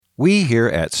We here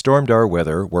at Stormdar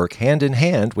Weather work hand in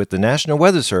hand with the National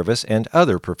Weather Service and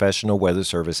other professional weather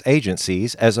service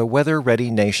agencies as a Weather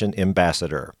Ready Nation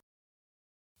ambassador.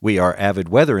 We are avid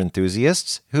weather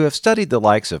enthusiasts who have studied the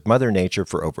likes of Mother Nature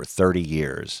for over 30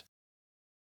 years.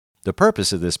 The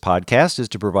purpose of this podcast is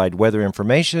to provide weather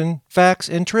information, facts,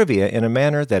 and trivia in a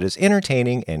manner that is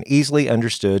entertaining and easily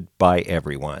understood by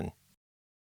everyone.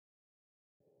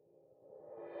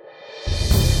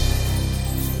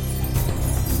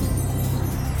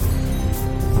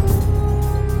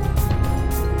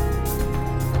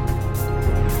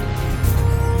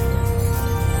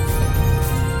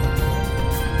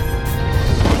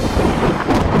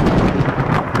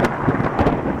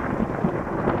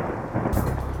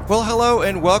 Well, hello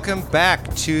and welcome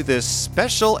back to this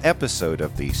special episode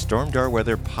of the Stormdar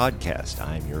Weather Podcast.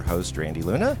 I'm your host, Randy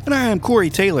Luna. And I am Corey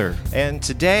Taylor. And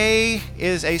today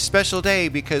is a special day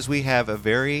because we have a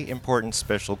very important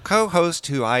special co-host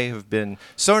who I have been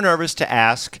so nervous to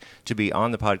ask to be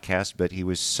on the podcast, but he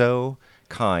was so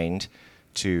kind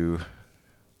to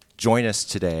join us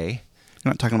today.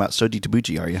 You're not talking about Soji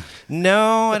Tabuchi, are you?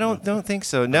 No, I don't think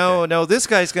so. No, this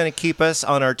guy's going to keep us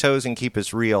on our toes and keep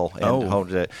us real. And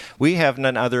hold it. We have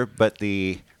none other but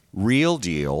the real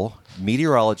deal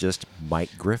meteorologist,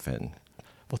 Mike Griffin.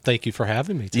 Well, thank you for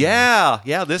having me today.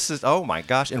 Yeah, this is, oh my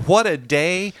gosh. And what a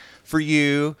day for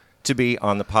you to be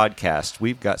on the podcast.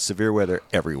 We've got severe weather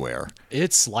everywhere.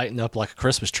 It's lighting up like a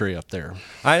Christmas tree up there.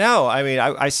 I know. I mean,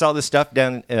 I saw this stuff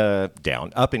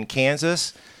up in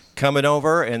Kansas coming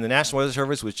over, and the National Weather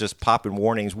Service was just popping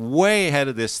warnings way ahead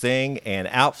of this thing, and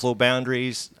outflow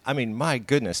boundaries. I mean, my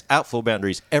goodness, outflow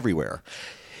boundaries everywhere.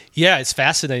 Yeah, it's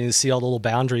fascinating to see all the little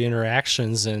boundary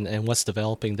interactions and what's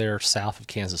developing there south of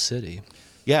Kansas City.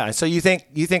 Yeah, and so you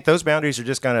think those boundaries are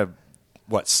just going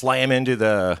to slam into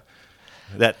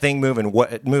that thing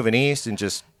moving east and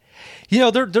just. You know,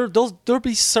 there'll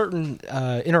be certain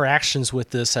interactions with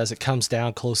this as it comes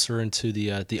down closer into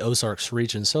the Ozarks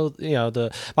region. So, you know,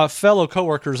 my fellow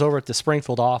coworkers over at the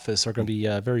Springfield office are going to be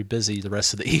very busy the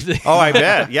rest of the evening. Oh, I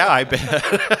bet. Yeah, I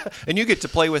bet. And you get to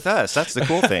play with us. That's the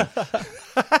cool thing.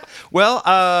 Well,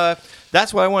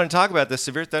 that's what I want to talk about, the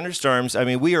severe thunderstorms. I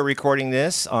mean, we are recording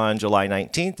this on July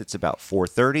 19th. It's about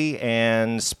 4:30,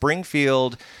 and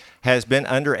Springfield has been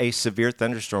under a severe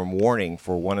thunderstorm warning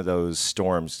for one of those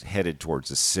storms headed towards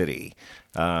the city.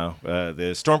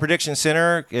 The Storm Prediction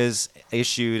Center has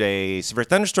issued a severe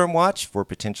thunderstorm watch for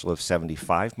potential of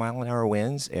 75-mile-an-hour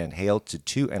winds and hail to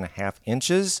 2.5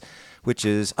 inches, which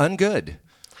is ungood.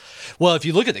 Well, if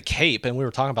you look at the Cape, and we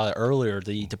were talking about it earlier,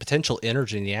 the potential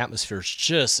energy in the atmosphere is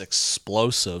just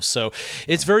explosive. So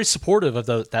it's very supportive of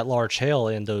that large hail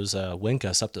and those wind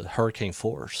gusts up to hurricane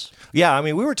force. Yeah, I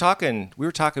mean, we were talking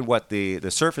what the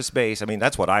surface base, I mean,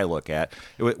 that's what I look at.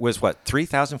 It was what,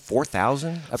 3,000,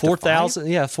 4,000? 4,000,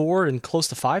 yeah, 4 and close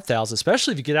to 5,000,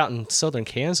 especially if you get out in southern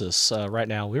Kansas right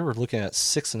now. We were looking at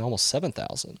 6 and almost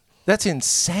 7,000. That's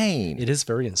insane. It is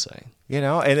very insane. You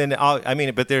know, and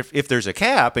then, but if there's a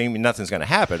cap, I mean, nothing's going to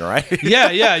happen, right? Yeah,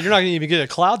 you're not going to even get a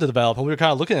cloud to develop. And we were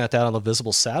kind of looking at that on the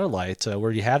visible satellite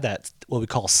where you have that, what we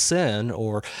call SIN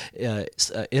or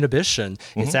inhibition.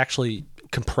 Mm-hmm. It's actually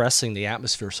compressing the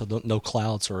atmosphere so no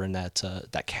clouds are in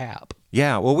that cap.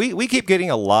 Yeah, well, we keep getting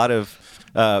a lot of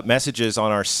messages on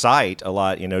our site,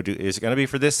 you know, is it going to be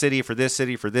for this city, for this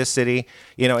city, for this city?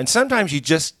 You know, and sometimes you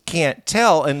just can't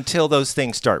tell until those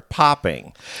things start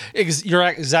popping. You're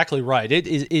exactly right.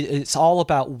 It's all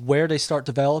about where they start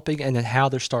developing and then how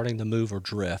they're starting to move or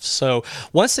drift. So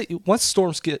once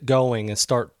storms get going and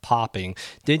start popping,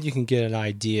 then you can get an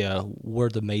idea where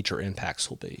the major impacts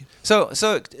will be. So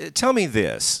tell me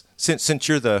this, since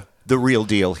you're the real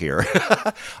deal here.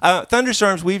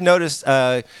 Thunderstorms, we've noticed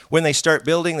when they start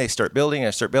building,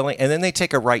 and then they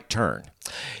take a right turn.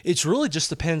 It really just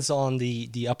depends on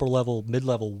the upper level,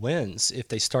 mid-level winds if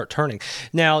they start turning.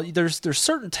 Now, there's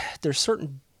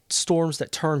certain storms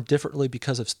that turn differently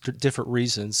because of different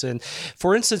reasons. And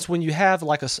for instance, when you have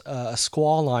like a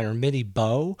squall line or mini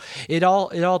bow, it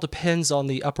all depends on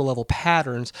the upper level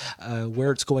patterns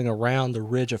where it's going around the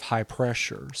ridge of high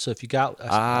pressure. So if you got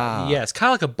it's kind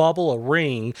of like a bubble, a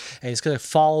ring, and it's going to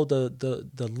follow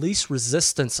the least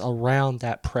resistance around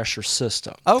that pressure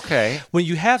system. Okay. When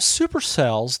you have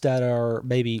supercells that are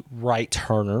maybe right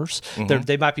turners, mm-hmm.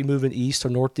 they might be moving east or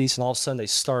northeast, and all of a sudden they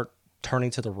start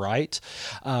turning to the right.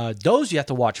 Those you have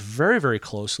to watch very, very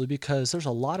closely because there's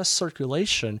a lot of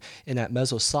circulation in that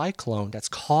mesocyclone that's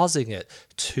causing it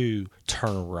to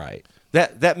turn right.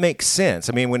 That makes sense.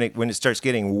 I mean, when it starts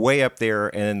getting way up there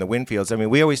and in the wind fields, I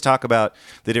mean, we always talk about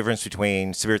the difference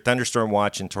between severe thunderstorm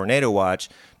watch and tornado watch.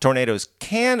 Tornadoes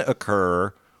can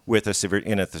occur with a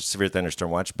severe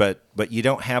thunderstorm watch, but you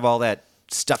don't have all that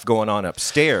stuff going on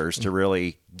upstairs to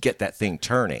really get that thing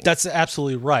turning. That's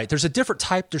absolutely right. There's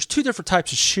two different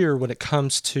types of shear when it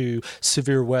comes to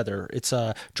severe weather. It's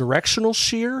a directional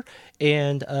shear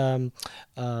and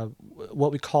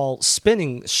what we call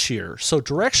spinning shear. So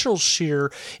directional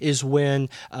shear is when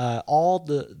all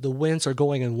the winds are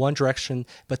going in one direction,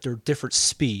 but they're different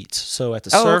speeds. So at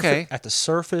the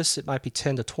surface, it might be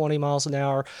 10 to 20 miles an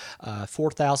hour,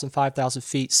 4,000, 5,000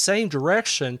 feet, same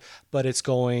direction, but it's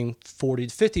going 40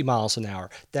 to 50 miles an hour.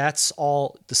 That's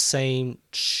all the same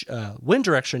wind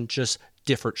direction, just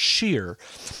different shear.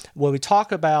 When we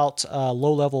talk about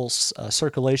low-level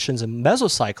circulations and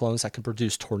mesocyclones that can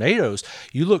produce tornadoes,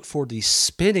 you look for the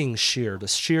spinning shear, the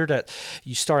shear that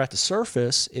you start at the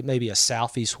surface. It may be a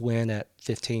southeast wind at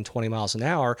 15, 20 miles an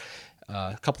hour.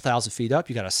 A couple thousand feet up,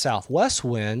 you got a southwest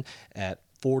wind at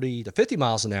 40 to 50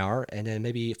 miles an hour, and then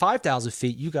maybe 5,000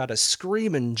 feet, you got a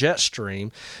screaming jet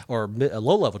stream or a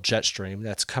low-level jet stream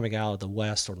that's coming out of the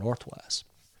west or northwest.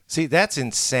 See, that's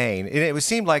insane. And it would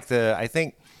seem like the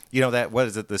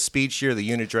speed shear, the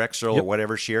unidirectional or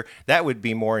whatever shear, that would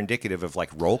be more indicative of like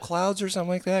roll clouds or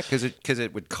something like that, because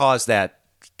it would cause that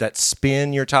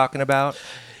spin you're talking about.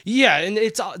 Yeah, and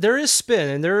there is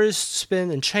spin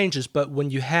and changes, but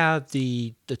when you have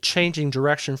the changing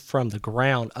direction from the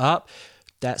ground up,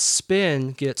 that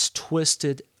spin gets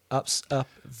twisted up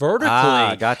vertically.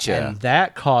 Ah, gotcha. And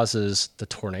that causes the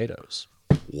tornadoes.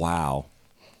 Wow.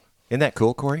 Isn't that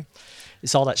cool, Corey?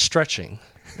 It's all that stretching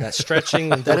and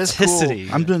That is vorticity.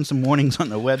 cool. I'm doing some warnings on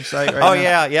the website right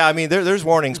now. Yeah. I mean, there's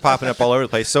warnings popping up all over the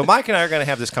place. So Mike and I are going to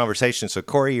have this conversation. So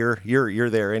Corey, you're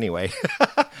there anyway.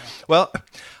 Well,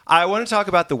 I want to talk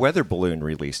about the weather balloon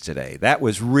release today. That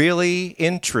was really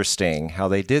interesting how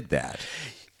they did that.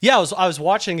 Yeah, I was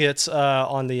watching it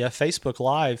on the Facebook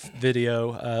Live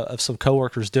video of some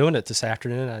coworkers doing it this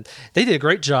afternoon. And they did a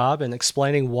great job in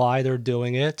explaining why they're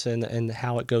doing it and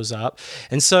how it goes up.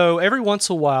 And so every once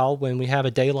in a while, when we have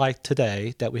a day like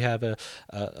today, that we have a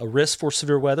risk for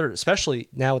severe weather, especially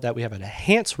now that we have an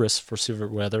enhanced risk for severe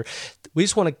weather, we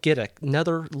just want to get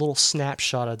another little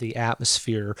snapshot of the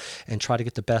atmosphere and try to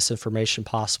get the best information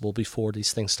possible before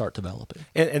these things start developing.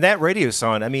 And that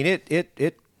radiosonde, I mean,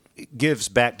 it gives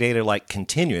back data like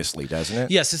continuously, doesn't it?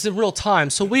 Yes, it's in real time.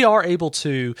 So we are able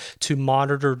to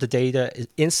monitor the data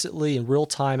instantly in real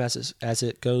time as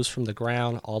it goes from the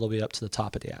ground all the way up to the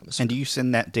top of the atmosphere. And do you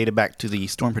send that data back to the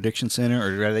Storm Prediction Center,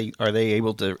 or are they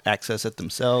able to access it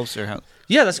themselves, or how?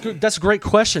 Yeah, that's a great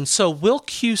question. So we'll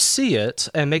QC it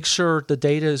and make sure the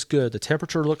data is good. The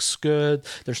temperature looks good.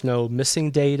 There's no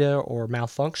missing data or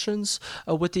malfunctions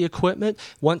with the equipment.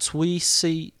 Once we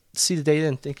see the data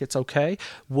and think it's okay,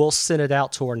 we'll send it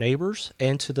out to our neighbors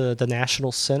and to the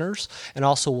national centers, and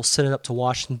also we'll send it up to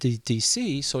Washington,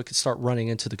 D.C. so it can start running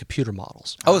into the computer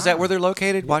models. Oh, is that where they're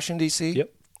located, Washington, D.C.?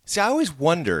 Yep. See, I always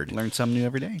wondered. Learn something new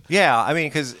every day. Yeah, I mean,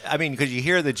 because you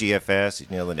hear the GFS,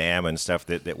 the NAM and stuff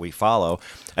that we follow.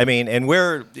 I mean, and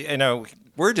we're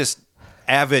just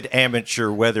avid amateur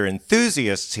weather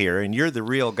enthusiasts here, and you're the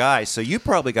real guy, so you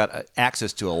probably got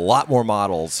access to a lot more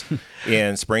models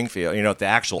in Springfield, at the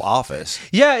actual office.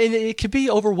 Yeah, and it can be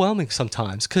overwhelming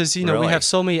sometimes because, Really? we have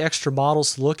so many extra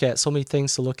models to look at, so many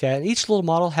things to look at, and each little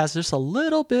model has just a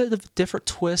little bit of different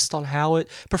twist on how it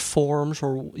performs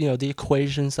or, the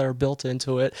equations that are built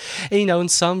into it.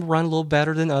 And, some run a little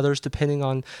better than others depending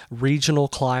on regional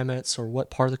climates or what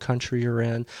part of the country you're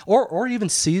in, or even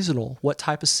seasonal, what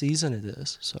type of season it is.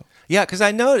 So Yeah, because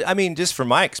I know, just from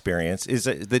my experience, is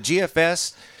that the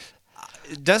GFS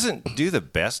doesn't do the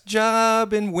best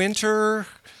job in winter,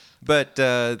 but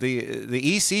the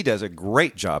EC does a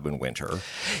great job in winter.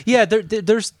 Yeah,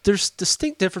 there's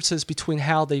distinct differences between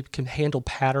how they can handle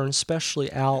patterns,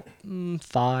 especially out 5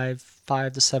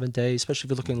 to 7 days, especially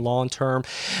if you're looking long term.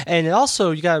 And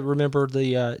also, you got to remember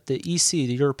the EC,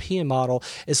 the European model,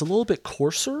 is a little bit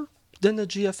coarser than the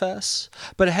GFS,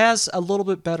 but it has a little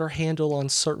bit better handle on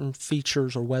certain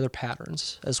features or weather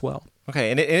patterns as well.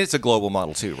 Okay, and it's a global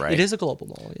model too, right? It is a global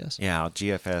model, yes. Yeah,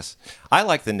 GFS. I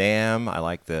like the NAM. I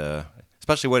like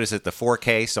especially the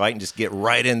 4K, so I can just get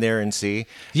right in there and see.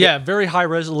 Yeah, very high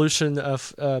resolution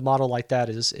of model like that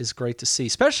is great to see,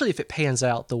 especially if it pans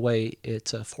out the way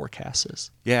it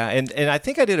forecasts. Yeah, and I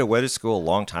think I did a weather school a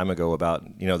long time ago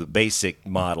about the basic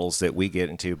models that we get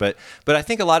into, but I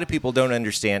think a lot of people don't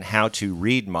understand how to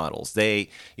read models. They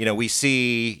we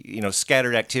see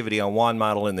scattered activity on one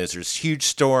model, and there's this huge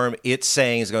storm. It's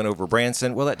saying it's going over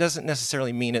Branson. Well, that doesn't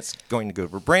necessarily mean it's going to go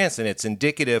over Branson. It's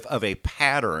indicative of a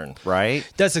pattern, right?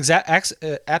 right? That's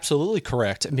absolutely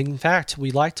correct. I mean, in fact,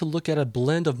 we like to look at a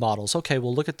blend of models. Okay,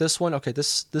 we'll look at this one. Okay,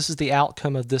 this is the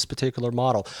outcome of this particular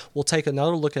model. We'll take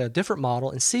another look at a different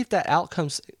model and see if that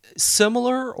outcome's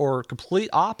similar or complete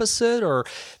opposite or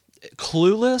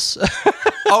clueless.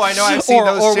 Oh, I know. I've seen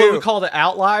those or too. what we call the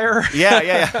outlier.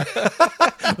 Yeah.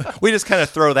 We just kind of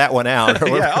throw that one out.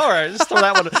 Yeah, all right, just throw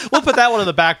that one. We'll put that one on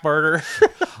the back burner.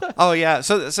 Oh yeah.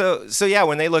 So yeah,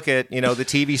 when they look at, the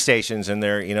TV stations and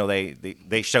they're,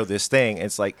 they show this thing,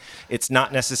 it's like it's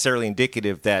not necessarily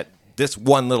indicative that this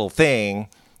one little thing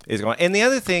is going. And the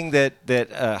other thing that this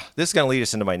is going to lead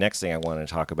us into my next thing I want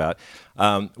to talk about.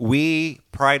 We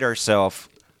pride ourselves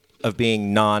of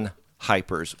being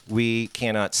non-hypers. We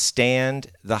cannot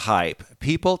stand the hype.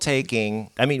 People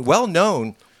taking,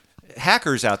 well-known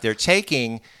hackers out there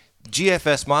taking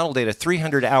GFS model data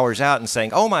 300 hours out and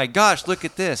saying, "Oh my gosh, look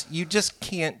at this." You just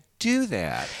can't do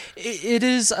that. It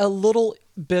is a little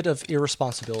bit of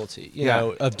irresponsibility,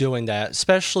 of doing that,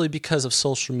 especially because of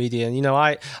social media. And,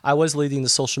 I was leading the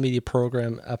social media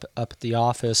program up at the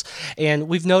office, and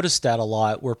we've noticed that a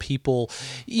lot where people,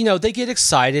 they get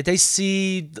excited. They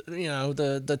see,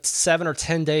 the 7 or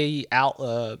 10 day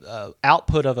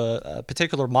output of a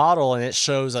particular model, and it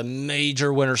shows a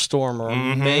major winter storm or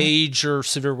a major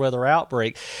severe weather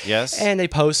outbreak. Yes. And they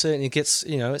post it, and it gets,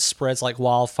 it spreads like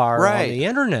wildfire on the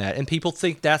internet, and people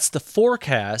think that's the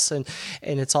forecast,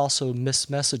 and it's also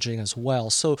mismessaging as well.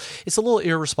 So it's a little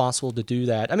irresponsible to do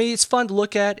that. I mean, it's fun to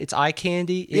look at. It's eye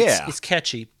candy. It's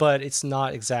catchy, but it's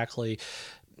not exactly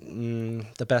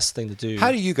the best thing to do.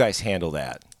 How do you guys handle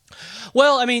that?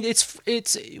 Well, I mean,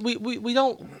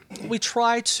 we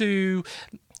try to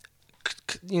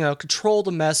control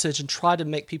the message and try to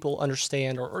make people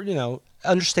understand or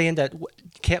understand that you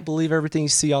can't believe everything you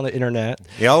see on the internet.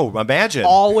 Imagine.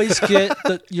 Always get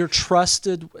your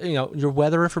trusted, your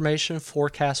weather information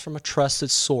forecast from a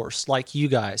trusted source, like you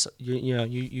guys.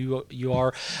 You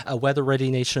are a Weather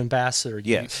Ready Nation ambassador.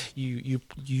 Yes.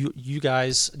 You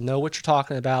guys know what you're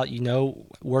talking about. You know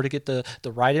where to get the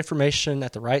right information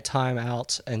at the right time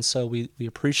out, and so we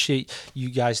appreciate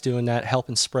you guys doing that,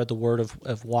 helping spread the word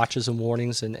of watches and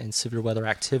warnings and severe weather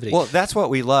activity. Well, that's what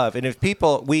we love. And if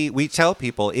people, we tell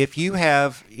people, if you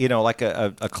have, like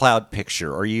a cloud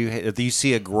picture or if you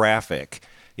see a graphic,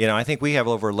 I think we have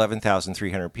over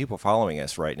 11,300 people following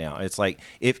us right now. It's like,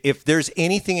 if there's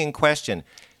anything in question,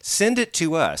 send it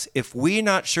to us. If we're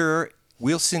not sure,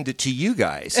 we'll send it to you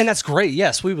guys. And that's great.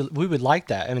 Yes, we would like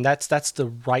that. I mean, that's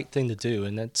the right thing to do.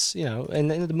 And that's, and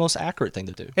the most accurate thing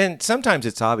to do. And sometimes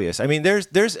it's obvious. I mean, there's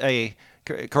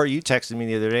Corey, you texted me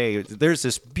the other day. There's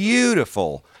this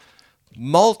beautiful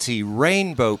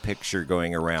multi-rainbow picture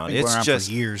going around. It's around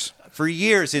just for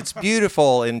years. It's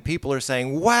beautiful, and people are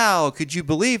saying, "Wow, could you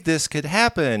believe this could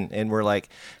happen?" And we're like,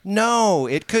 "No,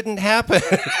 it couldn't happen.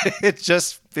 It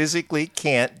just physically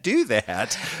can't do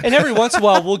that." And every once in a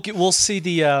while, we'll see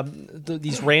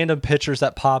these random pictures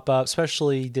that pop up,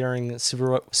 especially during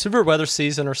severe weather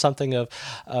season or something of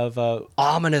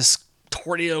ominous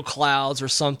tornado clouds or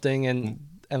something, and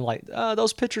like,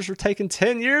 those pictures were taken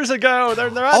 10 years ago.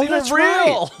 They're not even real.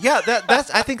 Right. Yeah,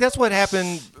 I think that's what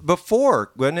happened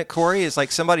before, wasn't it, Corey? It's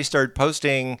like somebody started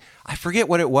posting, I forget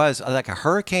what it was, like a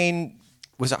hurricane,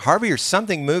 was it Harvey or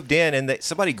something, moved in, and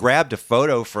somebody grabbed a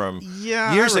photo from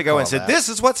years ago and said, "This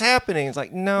is what's happening." It's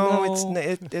like, no.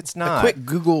 It's not. A quick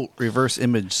Google reverse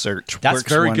image search. That's works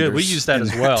very wonders. good. We use that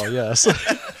as well. Yes.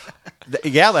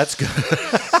 Yeah, that's good.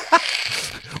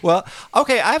 Well,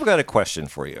 okay, I've got a question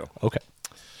for you. Okay.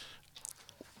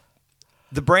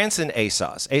 The Branson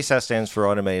ASOS. ASOS stands for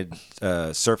Automated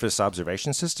Surface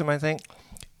Observation System, I think.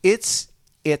 It's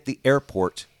at the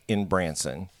airport in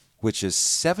Branson, which is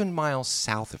 7 miles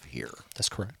south of here. That's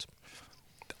correct.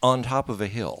 On top of a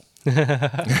hill. You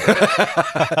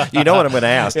know what I'm going to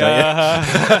ask,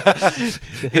 don't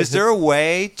you? Is there a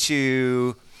way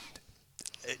to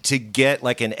get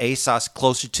like an ASOS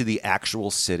closer to the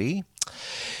actual city?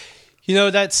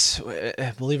 That's,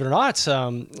 believe it or not,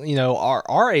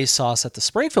 our ASOS at the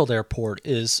Springfield Airport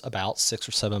is about 6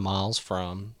 or 7 miles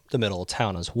from the middle of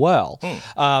town as well.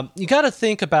 You got to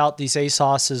think about these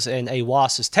ASOSs and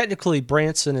AWOSs. Technically,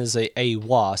 Branson is a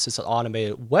AWOS. It's an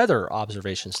automated weather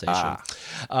observation station.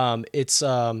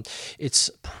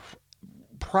 It's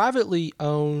privately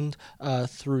owned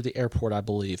through the airport, I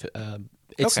believe.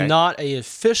 It's not an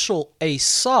official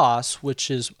ASOS, which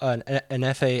is an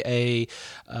FAA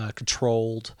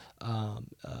controlled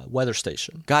weather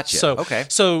station. Gotcha.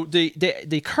 So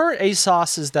the current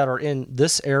ASOSs that are in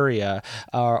this area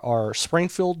are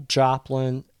Springfield,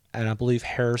 Joplin, and I believe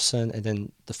Harrison, and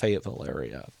then the Fayetteville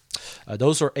area.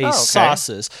 Those are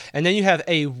ASOSs. And then you have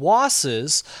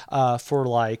AWASs for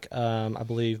like, I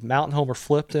believe, Mountain Home or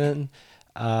Flipton,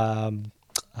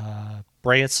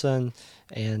 Branson,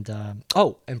 and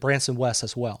Branson West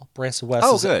as well. Branson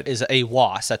West is a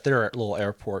AWAS at their little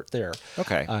airport there.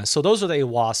 Okay. So those are the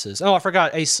AWASs. Oh, I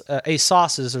forgot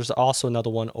ASOSs. There's also another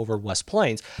one over West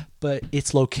Plains, but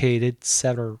it's located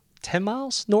 7 or 10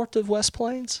 miles north of West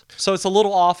Plains. So it's a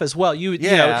little off as well. You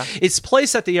know, it's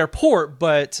placed at the airport,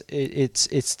 but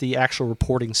it's the actual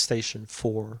reporting station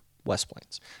for West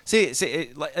Plains. See,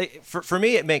 for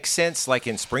me, it makes sense, like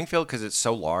in Springfield, because it's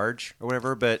so large or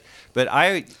whatever. But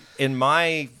in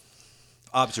my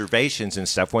observations and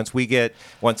stuff, once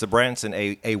the Branson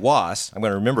AWAS, I'm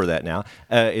going to remember that now,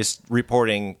 is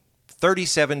reporting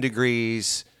 37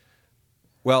 degrees.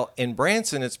 Well, in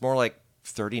Branson, it's more like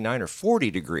 39 or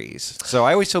 40 degrees. So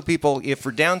I always tell people, if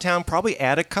for downtown, probably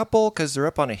add a couple because they're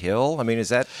up on a hill. I mean, is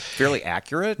that fairly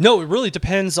accurate? No, it really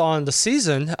depends on the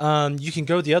season. You can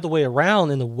go the other way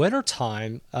around in the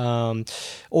wintertime,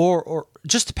 or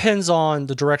just depends on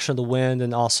the direction of the wind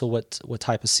and also what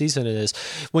type of season it is.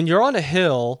 When you're on a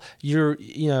hill, you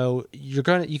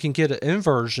can get an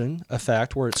inversion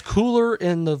effect where it's cooler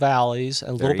in the valleys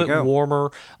and a little bit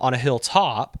warmer on a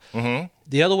hilltop. Mm-hmm.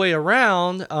 The other way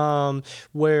around,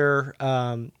 where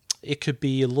it could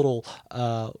be a little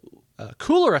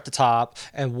cooler at the top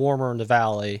and warmer in the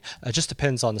valley. It just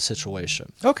depends on the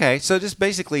situation. Okay, so just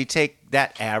basically take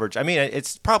that average. I mean,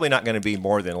 it's probably not going to be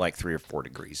more than like 3 or 4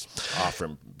 degrees off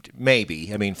from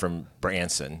from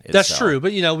Branson itself. That's true,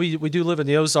 but we do live in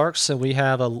the Ozarks, and we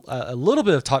have a little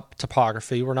bit of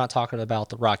topography. We're not talking about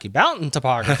the Rocky Mountain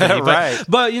topography, right?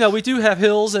 But we do have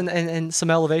hills and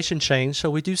some elevation change, so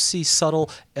we do see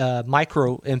subtle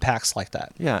micro impacts like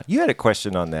that. Yeah, you had a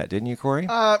question on that, didn't you, Corey?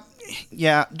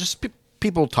 Yeah, just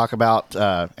people talk about,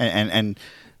 and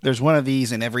there's one of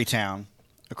these in every town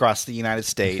across the United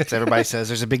States. Everybody says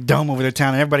there's a big dome over their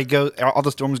town, and all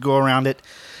the storms go around it.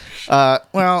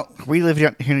 Well, we live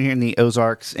here in the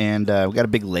Ozarks, and we got a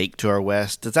big lake to our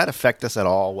west. Does that affect us at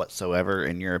all whatsoever,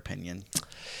 in your opinion?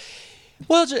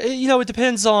 Well, it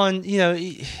depends on,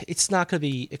 it's not going to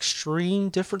be extreme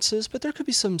differences, but there could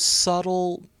be some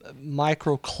subtle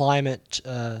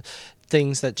microclimate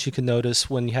things that you can notice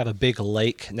when you have a big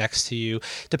lake next to you,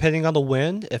 depending on the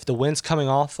wind. If the wind's coming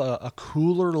off a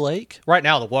cooler lake, right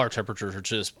now the water temperatures are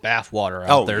just bath water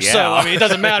out there. Yeah. So it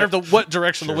doesn't matter what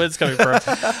direction the wind's coming from.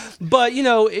 But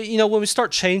when we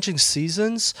start changing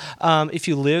seasons, if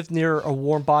you live near a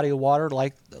warm body of water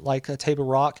like Table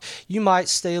Rock, you might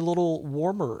stay a little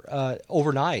warmer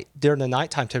overnight during the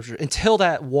nighttime temperature until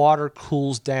that water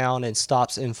cools down and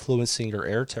stops influencing your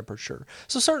air temperature.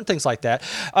 So certain things like that.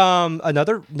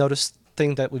 Another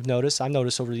thing that I've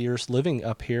noticed over the years living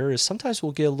up here, is sometimes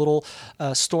we'll get little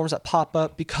storms that pop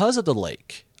up because of the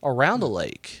lake, around the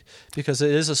lake, because it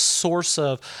is a source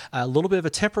of a little bit of a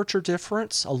temperature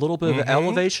difference, a little bit of an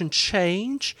elevation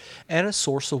change, and a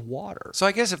source of water. So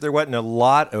I guess if there wasn't a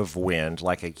lot of wind,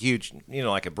 like a huge,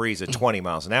 like a breeze of 20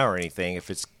 miles an hour or anything, if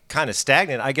it's kind of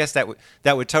stagnant, I guess that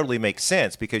would totally make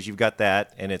sense, because you've got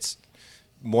that, and it's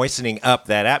moistening up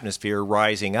that atmosphere,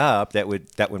 rising up. That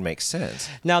would make sense.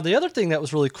 Now, the other thing that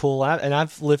was really cool, and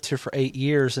I've lived here for 8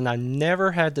 years, and I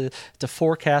never had to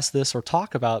forecast this or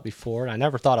talk about it before, and I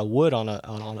never thought I would on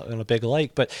a big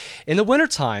lake. But in the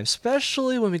wintertime,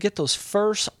 especially when we get those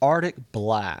first Arctic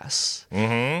blasts,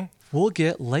 we'll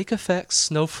get lake effect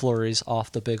snow flurries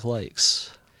off the big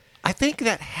lakes. I think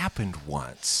that happened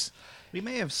once. We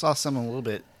may have saw some a little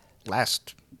bit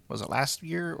last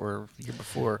year or the year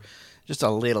before? Just a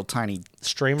little tiny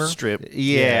streamer strip.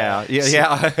 Yeah.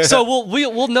 So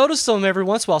we'll notice them every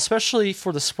once in a while, especially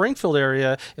for the Springfield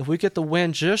area. If we get the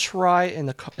wind just right and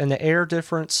the air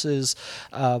difference is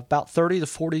about 30 to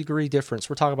 40 degree difference.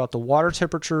 We're talking about the water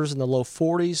temperatures in the low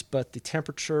 40s, but the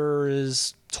temperature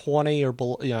is 20 or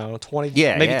below, 20,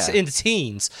 maybe it's in the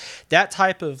teens. That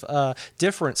type of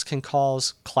difference can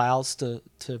cause clouds to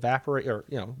evaporate, or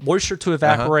moisture to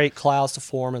evaporate, clouds to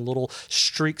form, and little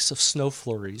streaks of snow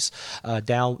flurries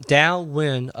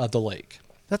downwind of the lake.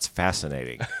 That's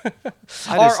fascinating.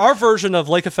 Our version of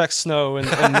lake effect snow in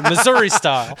Missouri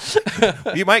style.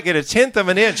 You might get 1/10 of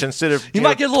an inch instead of. You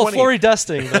might get a little 20. flurry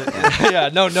dusting.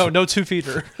 But no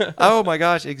 2-feeder. Oh my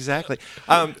gosh, exactly.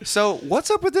 So what's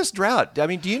up with this drought? I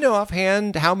mean, do you know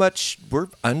offhand how much we're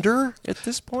under at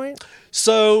this point?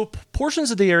 So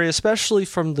portions of the area, especially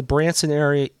from the Branson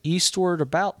area eastward,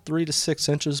 about 3 to 6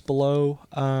 inches below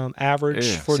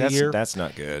average for the year. That's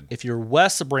not good. If you're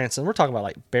west of Branson, we're talking about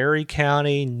like Berry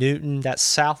County, Newton, that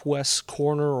southwest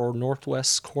corner or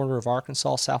northwest corner of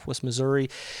Arkansas, southwest Missouri,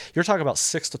 you're talking about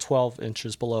 6 to 12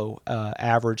 inches below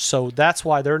average. So that's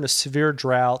why they're in a severe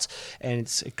drought, and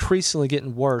it's increasingly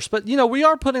getting worse. But, we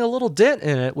are putting a little dent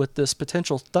in it with this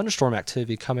potential thunderstorm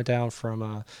activity coming down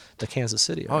from the Kansas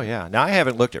City area. Oh, yeah. Now, I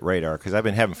haven't looked at radar because I've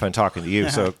been having fun talking to you.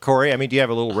 So, Corey, do you have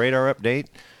a little radar update?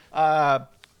 That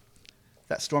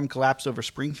storm collapsed over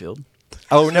Springfield.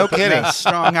 Oh, no kidding. A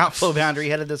strong outflow boundary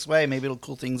headed this way. Maybe it'll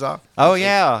cool things off. Oh,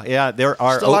 yeah. Yeah, there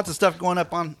are still lots of stuff going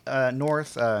up on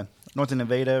north of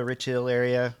Nevada, Rich Hill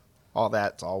area. All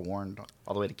that's all warned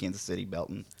all the way to Kansas City,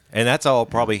 Belton. And that's all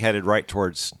probably headed right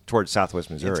towards southwest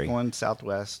Missouri. It's going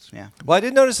southwest, yeah. Well, I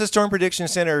did notice the Storm Prediction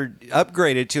Center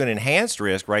upgraded to an enhanced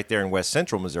risk right there in west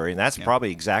central Missouri, and that's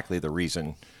probably exactly the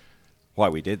reason why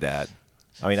we did that.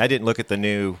 I didn't look at the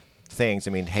new things.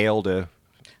 Hail to...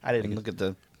 I didn't look at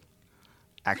the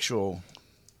actual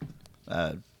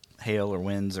hail or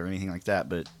winds or anything like that,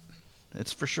 but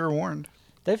it's for sure warned.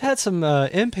 They've had some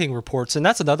MPing reports, and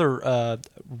that's another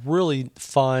really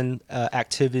fun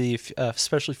activity,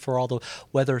 especially for all the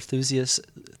weather enthusiasts.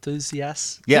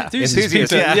 Yeah,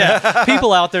 enthusiasts. Yeah,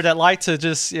 people out there that like to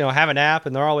just have a nap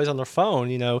and they're always on their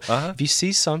phone. Uh-huh.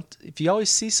 If you always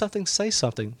see something, say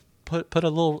something. Put a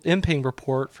little MPing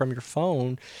report from your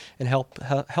phone and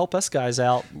help us guys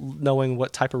out knowing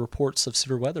what type of reports of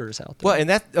severe weather is out there. Well, and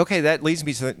that leads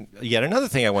me to yet another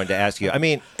thing I wanted to ask you.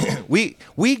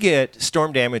 We get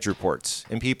storm damage reports,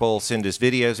 and people send us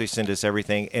videos, they send us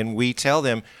everything, and we tell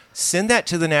them, send that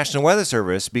to the National Weather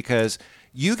Service because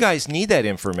you guys need that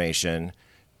information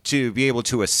to be able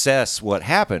to assess what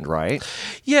happened, right?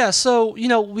 Yeah, so,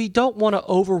 we don't want to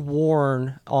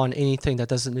overwarn on anything that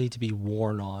doesn't need to be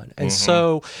warned on. And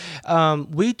so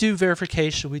we do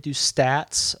verification, we do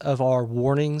stats of our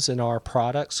warnings and our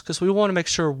products because we want to make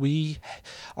sure we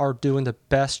are doing the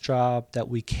best job that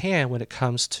we can when it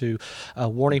comes to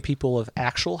warning people of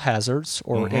actual hazards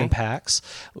or impacts.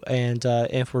 And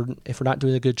if we're not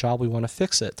doing a good job, we want to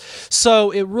fix it.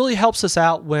 So it really helps us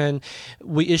out when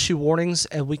we issue warnings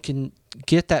and we can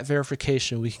get that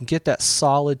verification. We can get that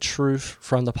solid truth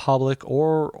from the public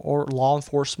or law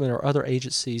enforcement or other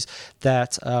agencies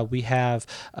that we have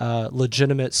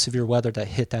legitimate severe weather that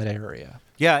hit that area.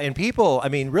 Yeah, and people,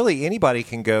 really anybody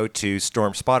can go to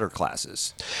storm spotter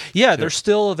classes. Yeah, they're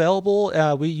still available.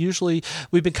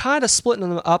 We've been kind of splitting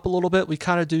them up a little bit. We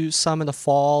kind of do some in the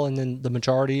fall, and then the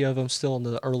majority of them still in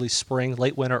the early spring,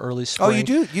 late winter, early spring. Oh, you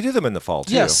do them in the fall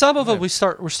too. Yeah, some of them we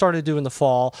started doing the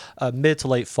fall, mid to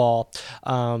late fall,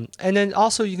 and then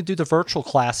also you can do the virtual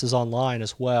classes online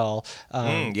as well.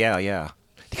 Yeah.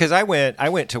 Because I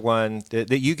went to one that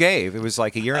you gave. It was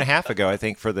like a year and a half ago, I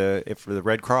think, for the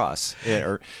Red Cross.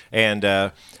 And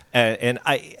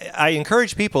I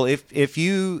encourage people, if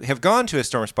you have gone to a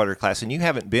storm spotter class and you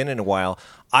haven't been in a while,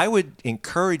 I would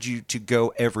encourage you to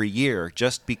go every year,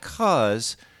 just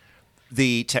because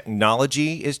the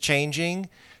technology is changing.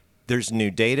 There's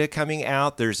new data coming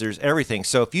out. There's everything.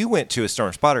 So if you went to a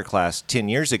storm spotter class 10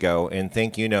 years ago and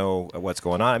think you know what's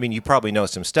going on, you probably know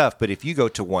some stuff. But if you go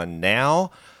to one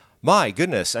now, my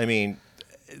goodness, the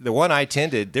one I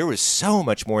attended, there was so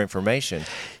much more information.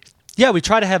 Yeah, we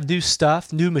try to have new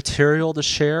stuff, new material to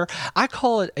share. I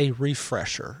call it a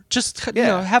refresher. Just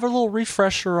have a little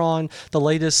refresher on the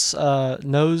latest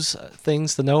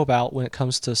things to know about when it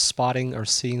comes to spotting or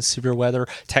seeing severe weather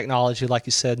technology. Like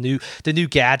you said, the new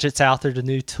gadgets out there, the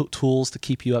new tools to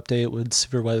keep you updated when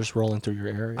severe weather's rolling through your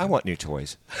area. I want new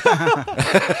toys.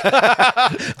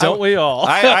 Don't we all?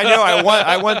 I know.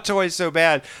 I want toys so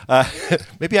bad.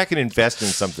 Maybe I can invest in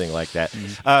something like that.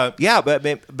 But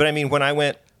when I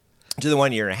went to the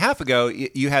 1 year and a half ago,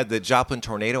 you had the Joplin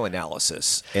tornado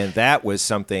analysis, and that was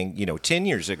something 10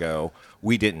 years ago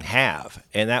we didn't have,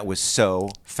 and that was so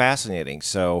fascinating.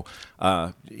 So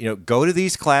go to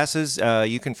these classes.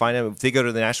 You can find them if they go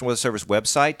to the National Weather Service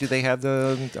website. Do they have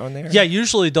them on there? Yeah,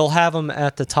 usually they'll have them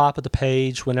at the top of the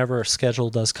page whenever a schedule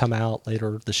does come out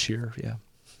later this year. Yeah,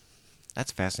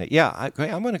 that's fascinating. Yeah,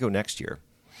 I'm going to go next year.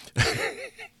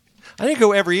 I didn't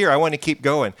go every year. I want to keep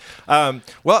going.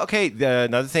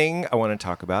 Another thing I want to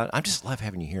talk about. I just love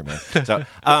having you here, man. So,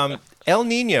 El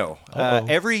Nino.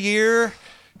 Every year,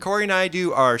 Corey and I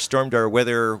do our Storm Door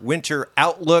Weather Winter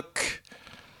Outlook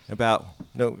about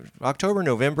October,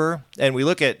 November, and we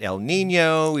look at El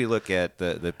Nino, we look at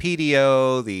the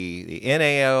PDO, the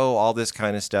NAO, all this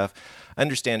kind of stuff.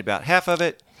 Understand about half of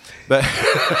it. But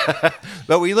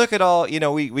but we look at all,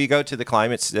 we go to the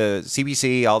climates,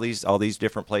 CBC, all these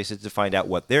different places to find out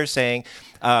what they're saying.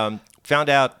 Found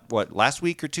out last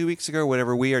week or 2 weeks ago,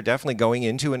 whatever. We are definitely going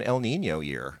into an El Nino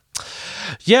year.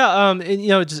 Yeah, and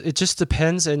it just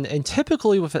depends, and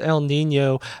typically with an El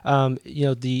Nino,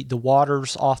 the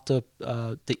waters off the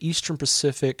Eastern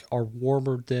Pacific are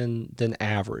warmer than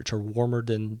average, or warmer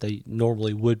than they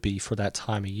normally would be for that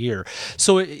time of year.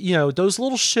 So those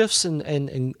little shifts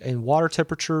in water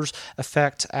temperatures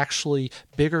affect actually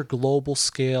bigger global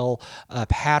scale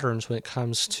patterns when it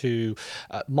comes to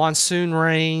monsoon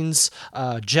rains,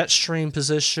 jet stream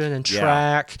position and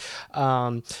track,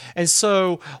 and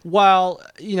so while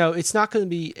it's not going to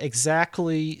be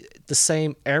exactly the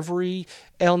same every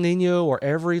El Nino or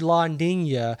every La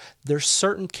Nina, there's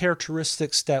certain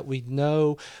characteristics that we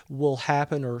know will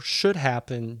happen or should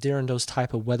happen during those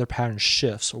type of weather pattern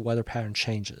shifts or weather pattern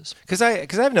changes. Because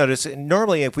I've noticed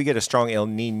normally if we get a strong El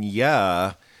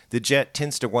Nino, the jet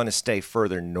tends to want to stay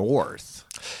further north.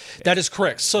 That is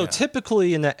correct. So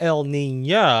typically in the El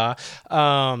Nino,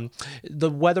 the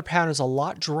weather pattern is a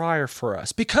lot drier for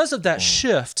us because of that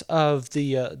shift of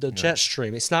the jet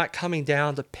stream. It's not coming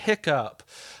down to pick up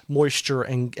moisture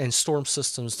and storm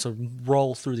systems to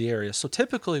roll through the area. So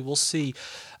typically we'll see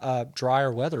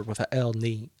drier weather with an El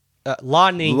Nino. La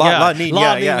Nina. La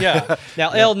Nina, yeah. Now,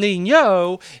 El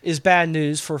Nino is bad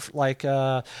news for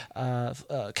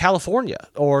California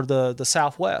or the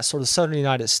Southwest or the Southern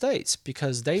United States,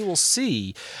 because they will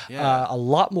see a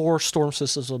lot more storm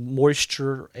systems of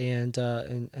moisture and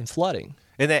flooding.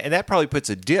 And that probably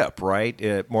puts a dip,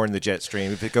 right? More in the jet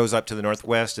stream. If it goes up to the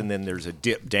northwest and then there's a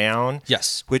dip down.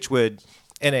 Yes. Which would,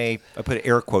 in I put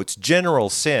air quotes, general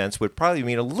sense, would probably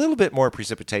mean a little bit more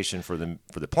precipitation for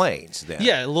the plains then.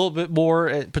 Yeah, a little bit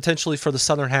more potentially for the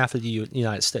southern half of the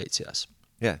United States, yes.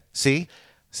 Yeah. See?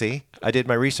 I did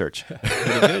my research.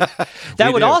 That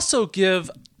would also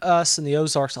give us in the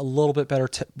Ozarks a little bit better,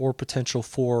 more potential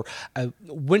for a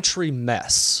wintry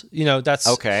mess. That's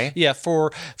okay. Yeah,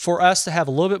 for us to have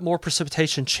a little bit more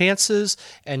precipitation chances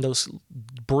and those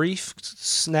brief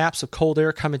snaps of cold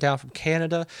air coming down from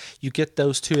Canada, you get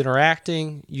those two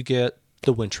interacting, you get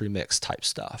the wintry mix type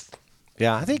stuff.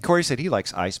 Yeah, I think Corey said he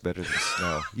likes ice better than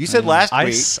snow. You said last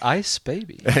week. Ice,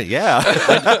 baby. Yeah.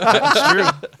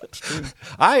 That's true.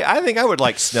 I think I would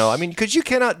like snow. I mean, because you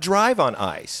cannot drive on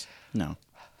ice. No.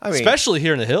 I mean, especially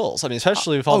here in the hills. I mean,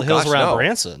 especially with all the hills around no.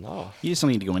 Branson. Oh. You just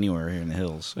don't need to go anywhere here in the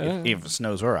hills, if it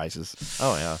snows or ices.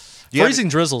 Oh, yeah. Freezing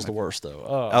drizzle's the worst, though.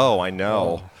 Oh, I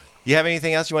know. You have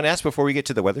anything else you want to ask before we get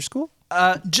to the weather school?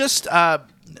 I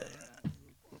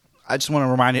just want to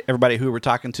remind everybody who we're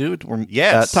talking to. We're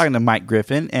talking to Mike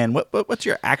Griffin. And what's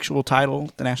your actual title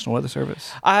at the National Weather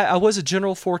Service? I was a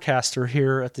general forecaster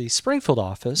here at the Springfield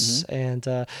office,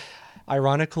 and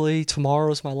ironically,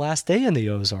 tomorrow is my last day in the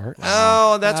Ozarks.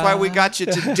 Oh, that's why we got you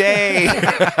today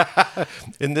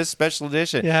in this special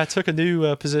edition. Yeah, I took a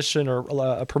new position or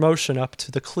a promotion up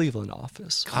to the Cleveland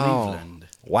office. Cleveland.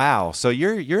 Oh, wow. So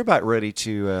you're about ready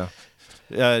to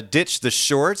ditch the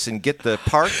shorts and get the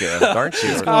parka, aren't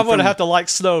you? I'm going to have to like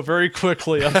snow very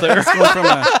quickly up there. It's going from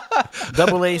a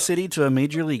Double-A city to a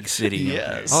major league city.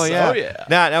 Yes. Oh yeah. Oh yeah.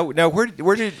 Now, where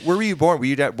were you born? Were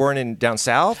you born down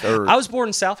south? Or I was born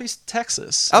in Southeast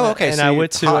Texas. Oh, okay. And so I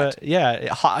went to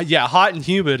hot. hot and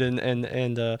humid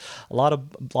and a lot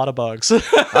of bugs.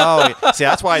 Oh, see,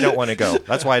 that's why I don't want to go.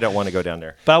 That's why I don't want to go down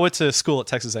there. But I went to school at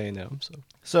Texas A&M.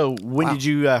 So when did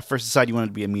you first decide you wanted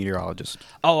to be a meteorologist?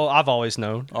 Oh, I've always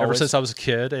known ever since I was a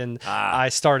kid, and I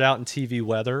started out in TV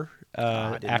weather.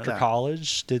 After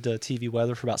college, did TV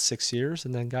weather for about 6 years,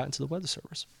 and then got into the weather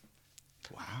service.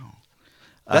 Wow.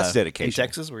 That's dedication. In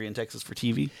Texas? Were you in Texas for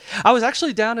TV? I was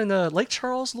actually down in Lake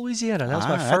Charles, Louisiana. That was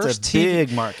my first that's a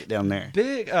big market down there.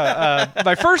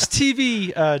 My first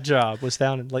TV job was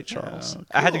down in Lake Charles. Cool.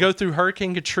 I had to go through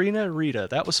Hurricane Katrina and Rita.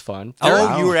 That was fun.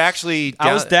 Oh, you were actually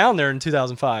I was down there in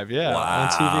 2005, on TV.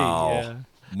 Yeah.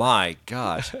 My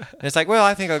gosh. And it's like, well,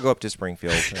 I think I'll go up to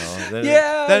Springfield.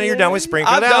 Then you're done with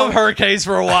Springfield. I've done hurricanes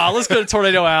for a while. Let's go to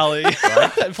Tornado Alley.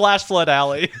 Flash Flood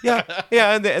Alley. Yeah.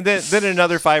 And then in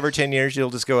another 5 or 10 years,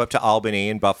 you'll just go up to Albany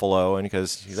and Buffalo, and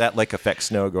because that lake effect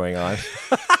snow going on.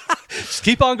 Just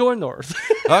keep on going north.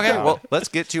 Okay, well, let's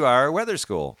get to our weather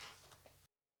school.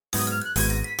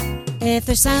 If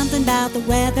there's something about the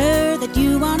weather that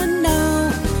you want to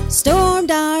know,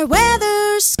 Stormdar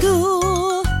Weather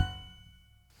School.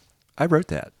 I wrote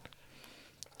that.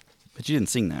 But you didn't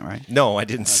sing that, right? No, I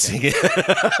didn't sing it.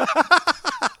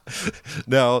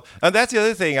 No, and that's the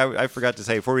other thing I forgot to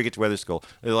say before we get to weather school.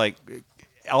 Like,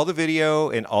 all the video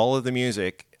and all of the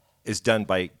music is done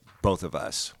by both of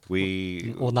us.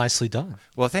 Well, nicely done.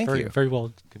 Well, thank very, you. Very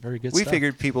well, very good We stuff.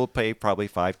 figured people pay probably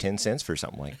 5-10 cents for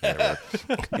something like that.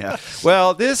 Yeah.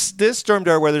 Well, this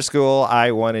Stormdar Weather School,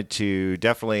 I wanted to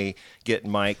definitely get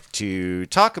Mike to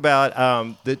talk about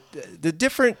the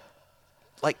different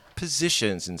like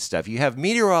positions and stuff. You have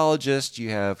meteorologists, you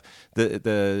have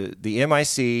the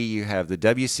MIC, you have the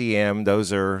WCM.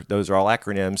 Those are all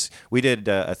acronyms. We did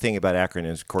a thing about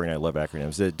acronyms. Corey and I love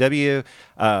acronyms. The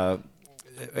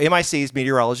MIC is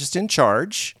meteorologist in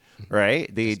charge, right?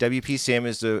 The WPCM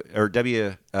is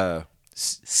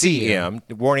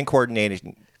WCM, warning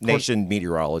coordination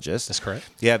meteorologist. That's correct.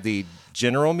 You have the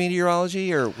general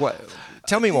meteorology, or what?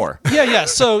 Tell me more. Yeah.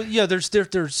 So there's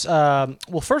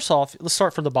well, first off, let's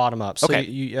start from the bottom up. So Okay.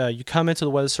 you come into the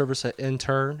Weather Service as an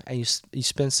intern, and you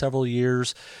spend several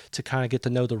years to kind of get to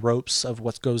know the ropes of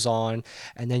what goes on,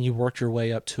 and then you work your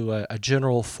way up to a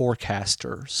general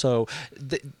forecaster. So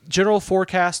the general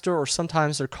forecaster, or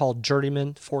sometimes they're called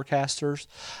journeyman forecasters.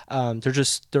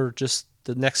 They're just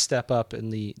the next step up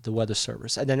in the Weather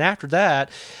Service. And then after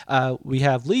that, we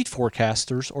have lead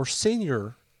forecasters or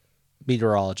senior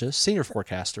meteorologists, senior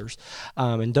forecasters,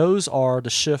 and those are the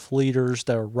shift leaders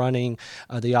that are running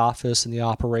the office and the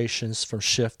operations from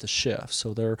shift to shift.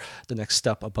 So they're the next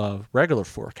step above regular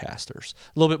forecasters,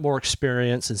 a little bit more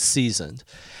experienced and seasoned.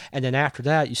 And then after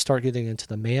that, you start getting into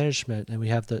the management, and we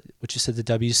have what you said, the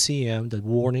WCM, the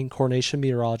warning coordination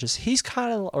meteorologist. He's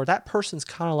that person's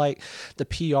kind of like the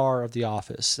PR of the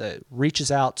office that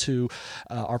reaches out to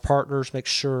our partners, make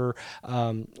sure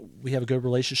we have a good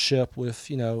relationship with,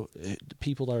 the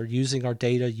people that are using our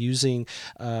data, using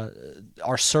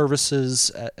our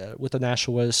services with the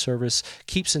National Weather Service,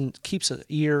 keeps an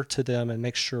ear to them and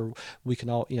makes sure we can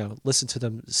all listen to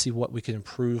them, see what we can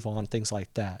improve on, things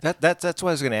like that. That's what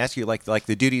I was going to ask you. Like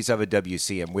the duties of a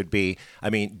WCM would be. I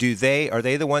mean, are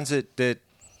they the ones that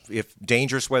if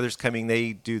dangerous weather's coming,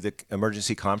 they do the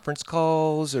emergency conference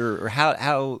calls, or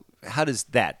how does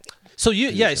that? So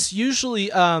yes, usually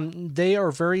they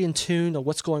are very in tune to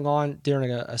what's going on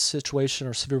during a situation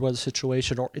or severe weather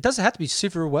situation, or it doesn't have to be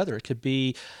severe weather. It could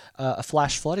be a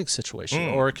flash flooding situation,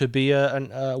 or it could be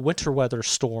a winter weather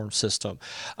storm system.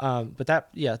 But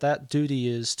that duty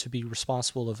is to be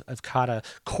responsible of kind of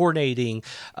coordinating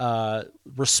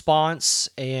response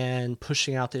and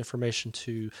pushing out the information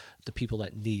to the people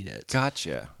that need it.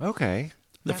 Gotcha. Okay.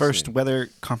 The first weather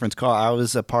conference call I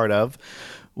was a part of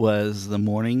was the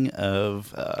morning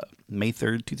of May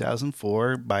 3rd,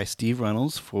 2004 by Steve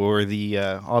Reynolds for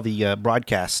all the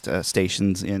broadcast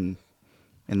stations in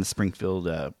the Springfield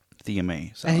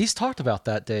CMA. So. And he's talked about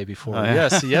that day before. Oh,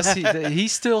 yeah. Yes, he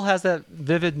still has that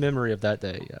vivid memory of that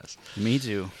day, yes. Me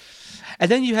too. And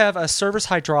then you have a service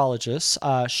hydrologist.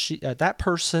 That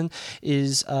person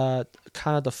is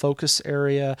kind of the focus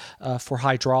area for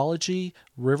hydrology,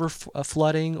 river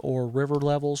flooding, or river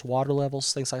levels, water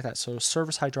levels, things like that. So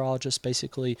service hydrologist,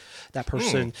 basically, that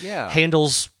person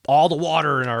handles all the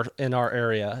water in our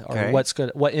area, or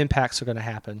what impacts are going to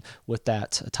happen with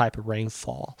that type of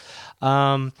rainfall.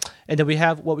 And then we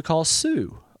have what we call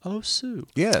SOO. SOO.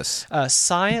 Yes.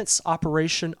 Science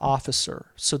Operation Officer.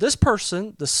 So this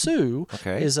person, the SOO,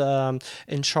 is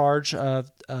in charge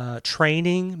of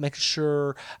training, making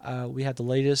sure we have the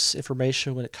latest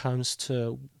information when it comes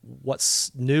to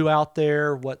what's new out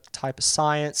there, what type of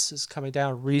science is coming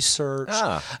down, research.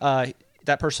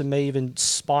 That person may even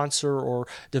sponsor or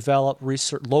develop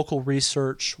local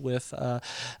research with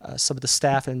some of the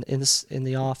staff in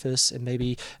the office, and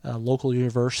maybe local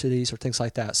universities or things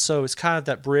like that. So it's kind of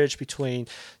that bridge between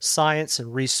science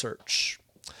and research.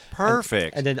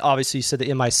 Perfect. And then obviously you said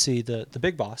the MIC, the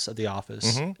big boss of the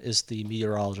office, is the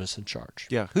meteorologist in charge.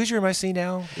 Yeah. Who's your MIC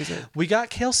now? Is it? We got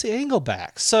Kelsey Engel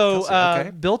back.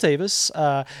 So Bill Davis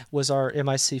was our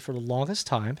MIC for the longest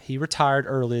time. He retired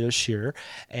earlier this year.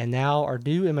 And now our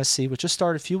new MIC, which just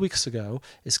started a few weeks ago,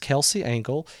 is Kelsey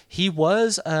Engel. He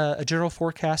was a general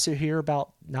forecaster here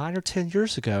about 9 or 10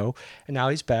 years ago, and now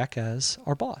he's back as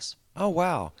our boss. Oh,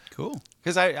 wow. Cool.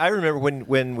 Because I remember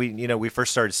when we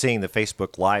first started seeing the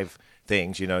Facebook Live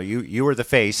things, you were the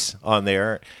face on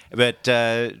there. But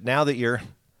now that you're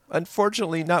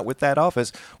unfortunately not with that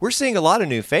office, we're seeing a lot of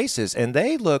new faces, and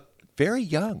they look very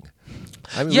young.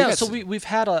 I mean, we've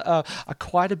had a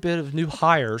quite a bit of new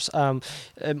hires.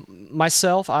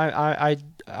 Myself, I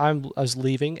I was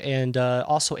leaving, and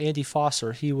also Andy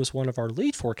Foster, he was one of our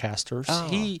lead forecasters.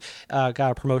 He got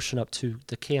a promotion up to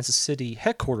the Kansas City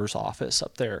headquarters office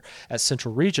up there at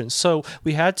Central Region. So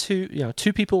we had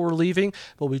two people were leaving,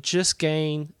 but we just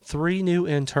gained 3 new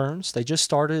interns. They just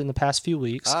started in the past few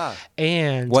weeks.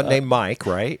 And One named Mike,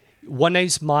 right? one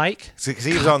name's Mike. Because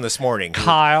he was on this morning.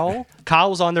 Kyle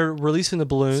was on there releasing the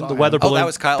balloon, the weather balloon. that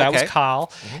was Kyle. That okay. was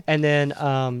Kyle. And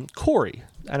then Corey.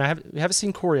 And we haven't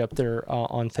seen Corey up there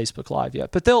on Facebook Live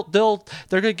yet, but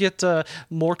they're gonna get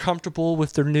more comfortable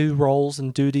with their new roles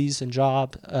and duties and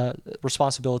job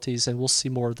responsibilities, and we'll see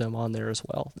more of them on there as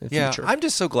well in the future. I'm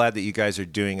just so glad that you guys are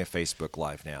doing a Facebook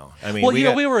Live now. I mean,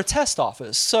 well, we were a test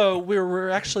office, so we were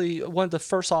actually one of the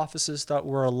first offices that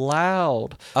were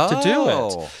allowed to do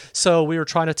it. So we were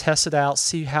trying to test it out,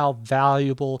 see how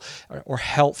valuable or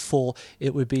helpful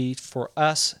it would be for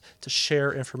us to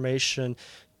share information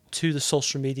to the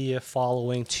social media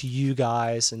following, to you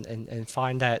guys, and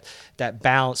find that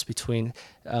balance between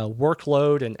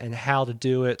workload and how to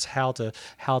do it,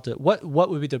 what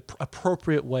would be the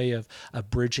appropriate way of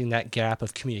bridging that gap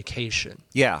of communication.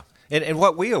 Yeah. And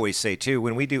what we always say too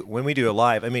when we do a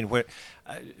live, I mean,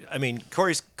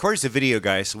 Corey's the video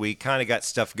guy, so we kind of got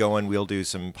stuff going. We'll do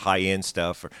some high end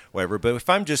stuff or whatever. But if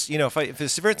I'm just, if a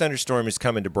severe thunderstorm is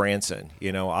coming to Branson,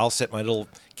 I'll set my little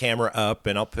camera up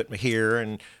and I'll put me here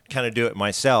and kind of do it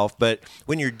myself. But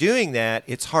when you're doing that,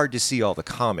 it's hard to see all the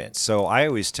comments. So I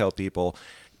always tell people,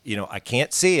 I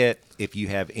can't see it. If you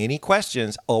have any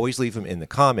questions, always leave them in the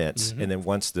comments. Mm-hmm. And then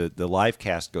once the live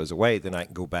cast goes away, then I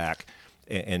can go back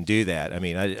and do that. I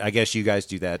mean, I guess you guys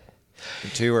do that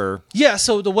too, or yeah.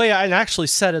 So the way I actually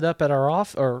set it up at our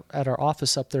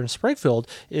office up there in Springfield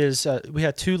is we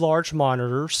had 2 large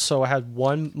monitors. So I had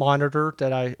one monitor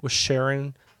that I was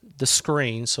sharing the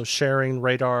screen, so sharing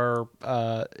radar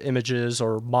images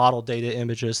or model data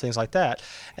images, things like that.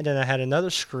 And then I had another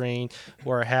screen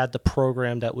where I had the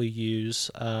program that we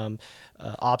use,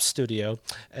 Ops Studio,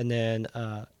 and then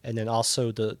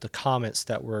also the comments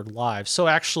that were live. So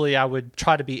actually, I would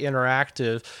try to be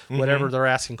interactive. Whatever they're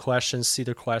asking questions, see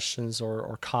their questions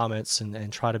or comments,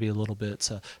 and try to be a little bit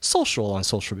social on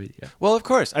social media. Well, of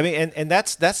course. I mean, and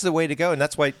that's the way to go, and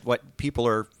that's what people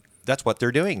are. That's what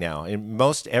they're doing now, and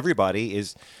most everybody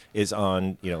is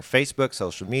on Facebook,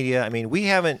 social media. I mean, we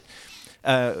have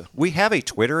a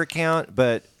Twitter account,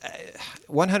 but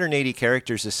 180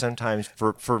 characters is sometimes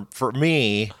for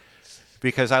me,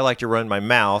 because I like to run my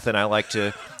mouth and I like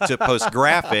to post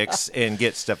graphics and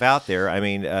get stuff out there. I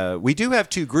mean, we do have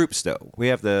 2 groups though. We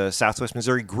have the Southwest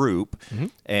Missouri group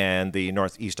and the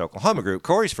Northeast Oklahoma group.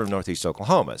 Corey's from Northeast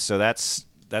Oklahoma, so that's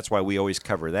why we always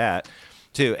cover that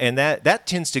too, and that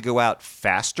tends to go out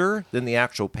faster than the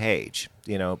actual page,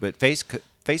 but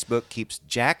Facebook keeps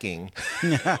jacking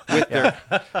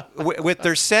with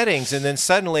their settings, and then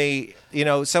suddenly,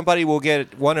 somebody will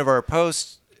get one of our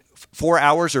posts 4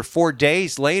 hours or 4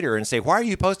 days later and say, "Why are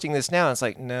you posting this now?" And it's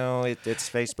like, no, it's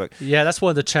Facebook. Yeah, that's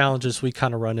one of the challenges we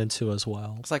kind of run into as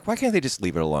well. It's like, why can't they just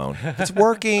leave it alone? If it's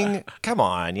working, come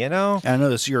on, And I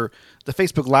notice the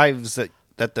Facebook Lives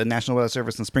that the National Weather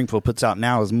Service in Springfield puts out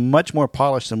now is much more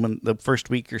polished than when the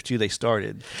first week or 2 they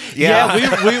started. Yeah,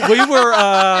 we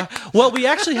were. We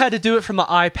actually had to do it from an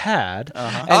iPad.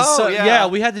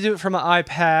 And we had to do it from an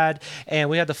iPad, and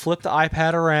we had to flip the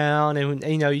iPad around, and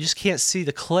you just can't see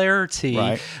the clarity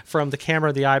from the camera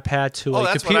of the iPad to a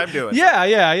that's computer. what I'm doing.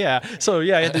 Yeah. So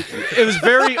it was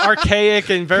very archaic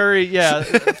and very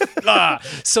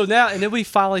So now, and then we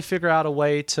finally figure out a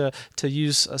way to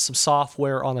use some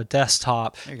software on a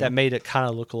desktop that made it kind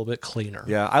of look a little bit cleaner.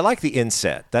 Yeah, I like the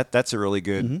inset. That's a really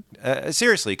good.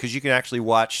 Seriously, because you can actually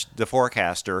watch the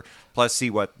forecaster plus see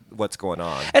what's going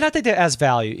on. And I think that adds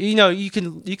value. You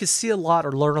can see a lot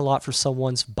or learn a lot from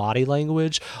someone's body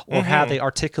language or how they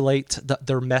articulate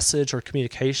their message or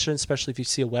communication, especially if you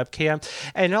see a webcam.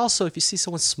 And also if you see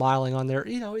someone smiling on there,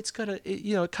 it's gonna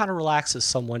it kind of relaxes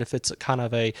someone if it's a kind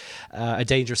of a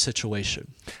dangerous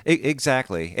situation.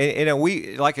 Exactly. And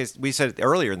we, like we said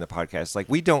earlier in the podcast, like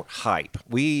we don't hype.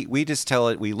 We just tell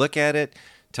it. We look at it,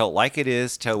 tell it like it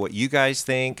is, tell what you guys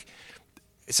think.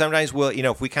 Sometimes we'll,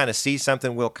 if we kind of see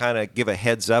something, we'll kind of give a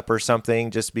heads up or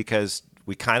something just because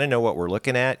we kind of know what we're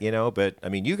looking at, But, I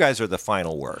mean, you guys are the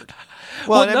final word.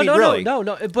 Well,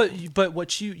 no. But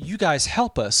what you guys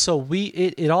help us. So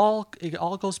it all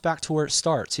goes back to where it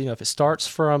starts. If it starts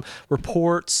from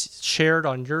reports shared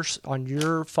on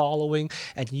your following,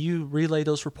 and you relay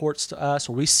those reports to us,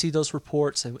 or we see those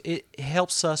reports, and it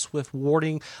helps us with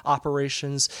warning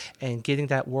operations and getting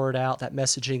that word out, that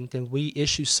messaging. Then we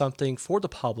issue something for the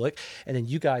public, and then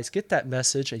you guys get that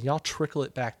message, and y'all trickle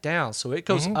it back down. So it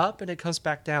goes up and it comes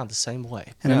back down the same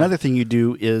way. And another thing you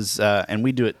do is, and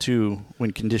we do it too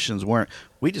when conditions weren't.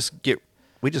 We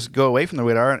just go away from the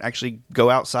radar and actually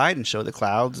go outside and show the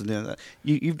clouds. And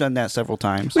you've done that several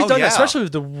times. We've done yeah. that, especially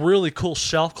with the really cool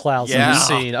shelf clouds that Yeah. we've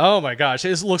seen. Oh my gosh,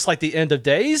 it looks like the end of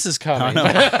days is coming.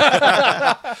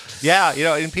 Yeah,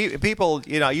 and people,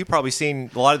 you've probably seen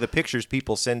a lot of the pictures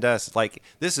people send us. Like,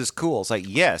 this is cool. It's like,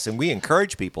 yes, and we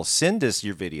encourage people, send us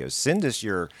your videos, send us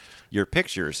your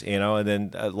pictures, and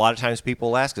then a lot of times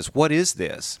people ask us, what is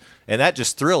this? And that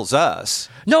just thrills us.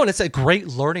 No, and it's a great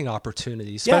learning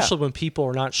opportunity, especially when people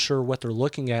are not sure what they're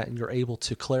looking at, and you're able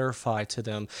to clarify to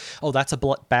them, oh, that's a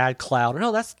bad cloud. Or,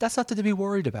 no, that's nothing to be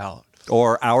worried about.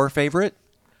 Or our favorite,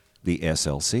 the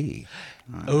SLC.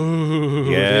 Ooh,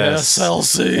 Yes.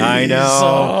 SLC. I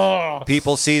know.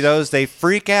 People see those, they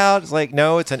freak out. It's like,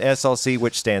 no, it's an SLC,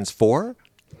 which stands for?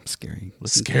 Scary.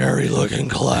 Scary looking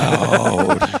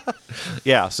cloud.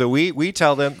 Yeah, so we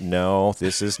tell them, no,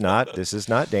 this is not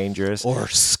dangerous. Or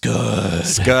scud.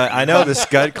 Scud. I know, the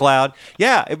scud cloud.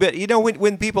 Yeah, but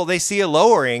when people, they see a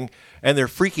lowering and they're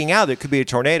freaking out, it could be a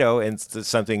tornado, and it's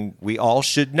something we all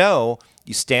should know.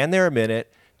 You stand there a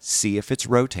minute, see if it's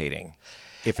rotating.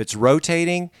 If it's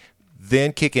rotating,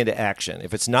 then kick into action.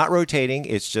 If it's not rotating,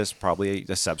 it's just probably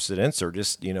a subsidence or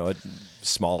just, a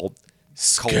small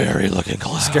Scary looking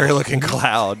cloud. Scary looking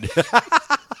cloud.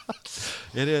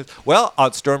 It is. Well,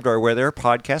 on Storm Door Weather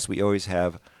podcast, we always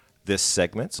have this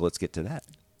segment, so let's get to that.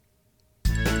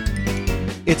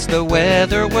 It's the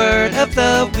weather word of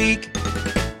the week.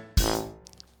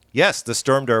 Yes, the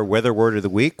Storm Door Weather Word of the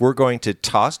Week. We're going to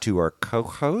toss to our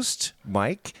co-host,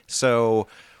 Mike. So,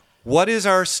 what is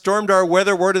our Storm Door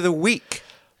Weather Word of the Week?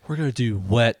 We're going to do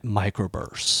wet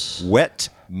microbursts. Wet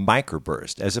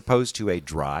microburst, as opposed to a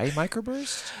dry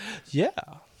microburst? Yeah.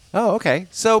 Oh, okay.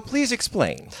 So please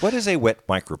explain. What is a wet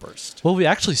microburst? Well, we've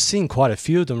actually seen quite a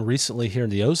few of them recently here in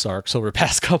the Ozarks over the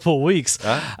past couple of weeks.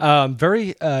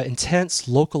 Very intense,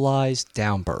 localized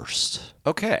downburst.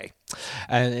 Okay.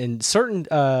 And in certain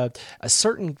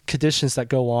conditions that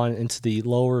go on into the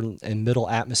lower and middle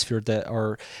atmosphere that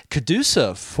are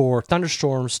conducive for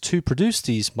thunderstorms to produce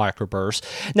these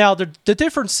microbursts. Now, the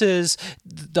difference is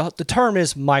the term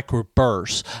is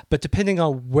microburst, but depending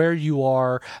on where you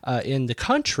are in the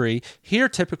country, here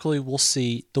typically we'll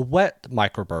see the wet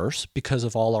microburst because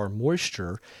of all our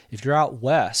moisture. If you're out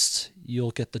west,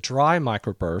 you'll get the dry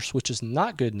microburst, which is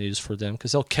not good news for them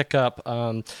because they'll kick up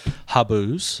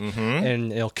haboos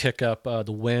and it'll kick up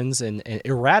the winds and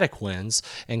erratic winds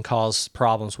and cause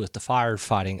problems with the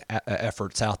firefighting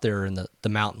efforts out there in the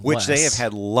mountain Which west. they have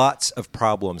had lots of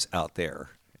problems out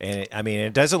there. And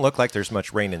it doesn't look like there's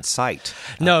much rain in sight.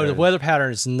 No, the weather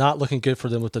pattern is not looking good for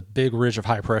them with the big ridge of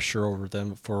high pressure over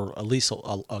them for at least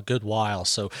a good while.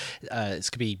 So it's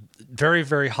going to be very,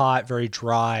 very hot, very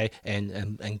dry,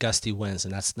 and gusty winds,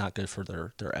 and that's not good for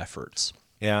their efforts.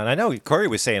 Yeah, and I know Corey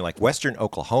was saying like western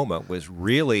Oklahoma was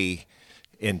really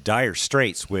in dire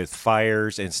straits with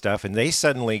fires and stuff, and they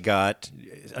suddenly got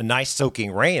a nice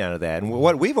soaking rain out of that. And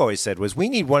what we've always said was we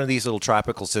need one of these little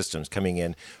tropical systems coming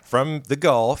in from the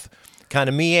Gulf, kind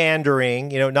of meandering,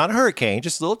 not a hurricane,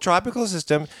 just a little tropical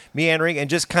system meandering and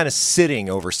just kind of sitting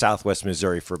over southwest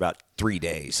Missouri for about 3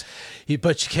 days.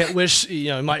 But you can't wish,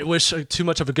 you might wish too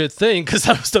much of a good thing because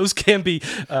those can be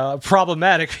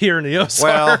problematic here in the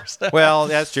Ozarks. Well,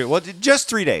 that's true. Well, just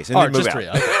 3 days and then move out. 3.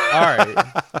 Okay. All right.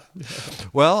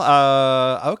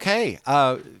 Well, okay.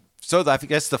 So I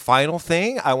guess the final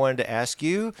thing I wanted to ask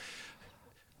you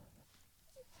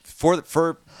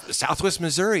for Southwest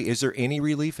Missouri, is there any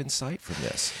relief in sight from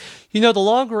this?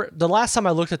 The last time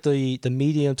I looked at the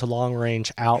medium to long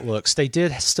range outlooks, they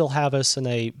did still have us in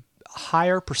a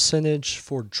higher percentage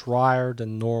for drier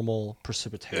than normal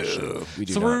precipitation we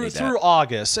do not need that. through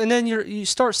August, and then you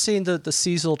start seeing the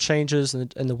seasonal changes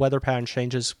and the weather pattern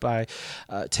changes by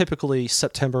typically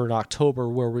September and October,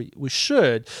 where we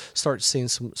should start seeing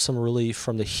some relief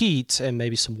from the heat and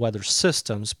maybe some weather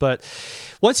systems. But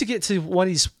once you get to one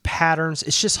of these patterns,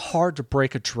 it's just hard to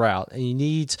break a drought, and you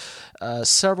need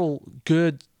several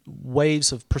good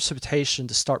waves of precipitation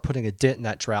to start putting a dent in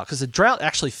that drought, because the drought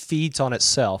actually feeds on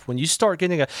itself. When you start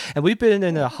getting and we've been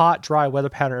in a hot, dry weather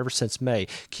pattern ever since May.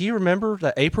 Can you remember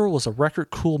that April was a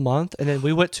record cool month, and then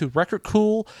we went to record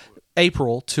cool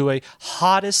April to a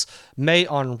hottest May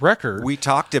on record? We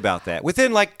talked about that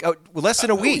within less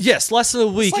than a week. Yes, less than a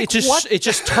week. Like, it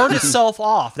just turned itself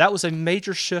off. That was a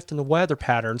major shift in the weather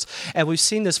patterns, and we've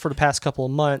seen this for the past couple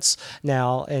of months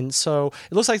now. And so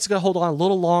it looks like it's going to hold on a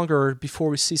little longer before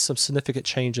we see some significant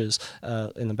changes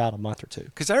in about a month or two.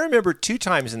 Because I remember 2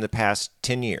 times in the past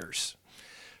 10 years,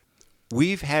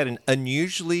 we've had an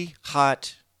unusually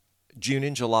hot June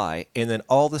and July, and then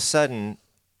all of a sudden,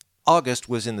 August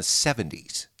was in the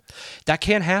 70s. That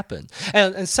can happen.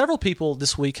 And several people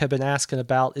this week have been asking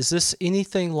about, is this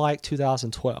anything like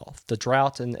 2012? The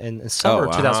drought and summer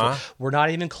of 2012. We're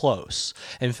not even close.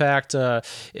 In fact,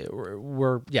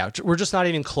 we're just not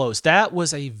even close. That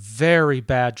was a very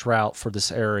bad drought for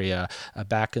this area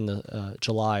back in the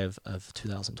July of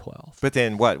 2012. But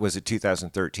then what was it,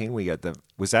 2013?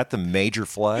 Was that the major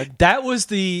flood? That was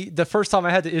the first time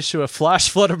I had to issue a flash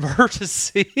flood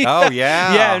emergency. Oh,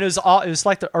 yeah. Yeah, and it was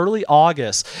like the early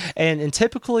August. And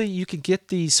typically you can get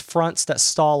these fronts that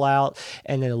stall out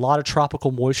and then a lot of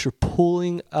tropical moisture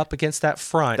pulling up against that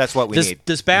front. That's what we need.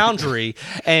 This boundary.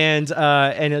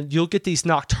 and you'll get these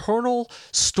nocturnal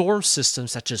storm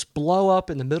systems that just blow up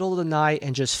in the middle of the night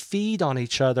and just feed on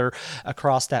each other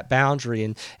across that boundary.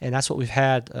 And that's what we've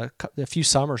had a few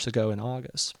summers ago in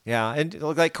August. Yeah, and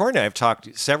like Corey and I have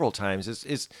talked several times,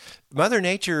 is Mother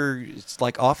Nature, it's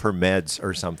like off her meds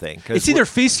or something. It's either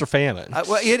feast or famine.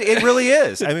 Well, it really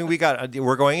is. I mean,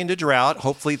 we're going into drought.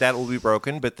 Hopefully that will be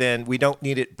broken, but then we don't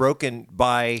need it broken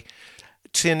by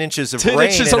 10 inches of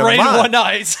rain in a month. One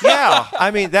night. Yeah,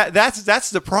 I mean that's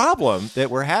the problem that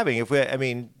we're having.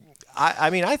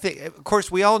 I think, of course,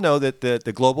 we all know that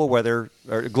the global weather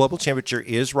or global temperature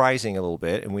is rising a little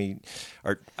bit, and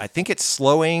I think it's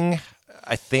slowing.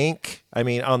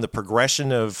 On the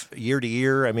progression of year to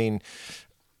year, I mean,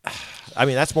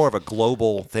 that's more of a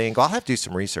global thing. I'll have to do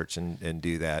some research and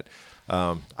do that.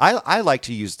 I like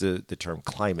to use the term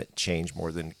climate change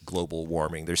more than global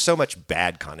warming. There's so much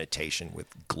bad connotation with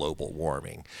global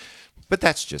warming, but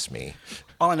that's just me.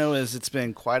 All I know is it's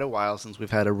been quite a while since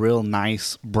we've had a real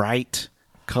nice, bright,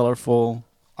 colorful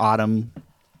autumn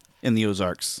in the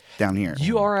Ozarks down here.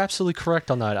 You are absolutely correct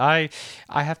on that. I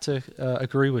have to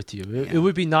agree with you. It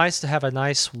would be nice to have a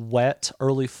nice wet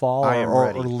early fall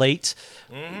or late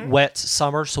wet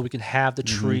summer so we can have the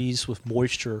trees with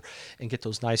moisture and get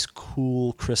those nice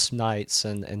cool crisp nights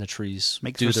and the trees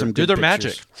do their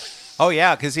magic. Oh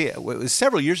yeah, because it was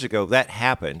several years ago that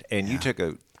happened and you took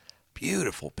a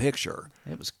beautiful picture.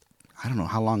 It was, I don't know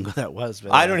how long ago that was.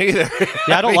 But, I don't either.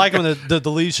 Yeah, I don't like when the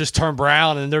leaves just turn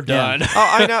brown and they're done. Oh,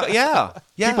 I know. Yeah.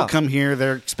 People come here,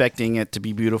 they're expecting it to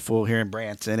be beautiful here in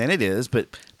Branson, and it is,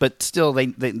 but still they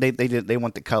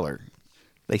want the color.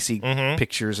 They see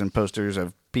pictures and posters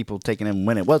of people taking them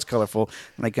when it was colorful,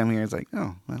 and they come here and it's like,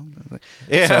 oh, well.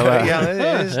 Yeah,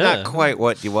 so, it's not quite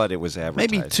what it was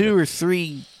advertised. Maybe 2 or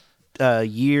 3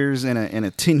 years in a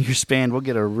 10-year span, we'll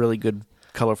get a really good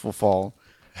colorful fall.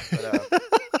 But,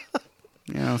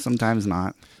 sometimes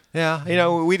not. Yeah,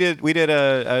 we did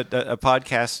a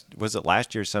podcast. Was it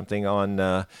last year or something on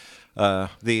the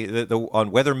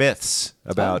on weather myths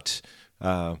about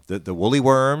the woolly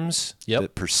worms, the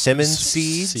persimmon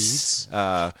seeds.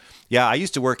 I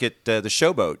used to work at the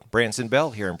Showboat, Branson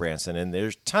Bell here in Branson, and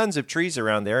there's tons of trees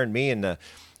around there. And me and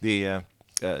the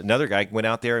another guy went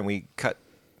out there and we cut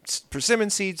persimmon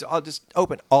seeds. I'll just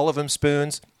open all of them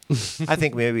spoons. I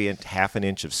think maybe half an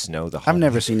inch of snow. I've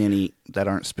never seen any that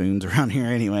aren't spoons around here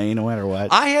anyway, no matter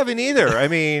what. I haven't either. I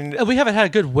mean, we haven't had a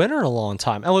good winter in a long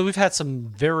time. We've had some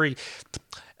very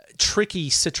tricky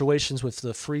situations with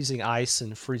the freezing ice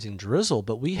and freezing drizzle,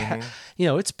 but we had,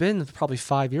 it's been probably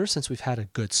 5 years since we've had a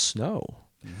good snow.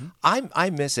 Mm-hmm. I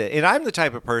miss it, and I'm the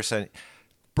type of person.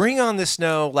 Bring on the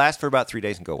snow, last for about 3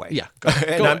 days, and go away. Yeah,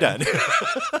 and I'm done.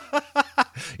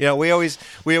 We always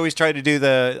try to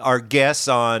do our guess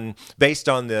based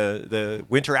on the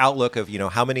winter outlook of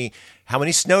how many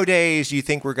snow days you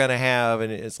think we're going to have, and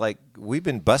it's like we've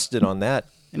been busted on that.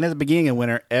 And at the beginning of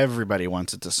winter, everybody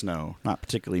wants it to snow. Not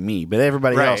particularly me, but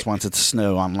everybody else wants it to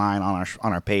snow online on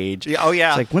our page. Yeah, oh yeah,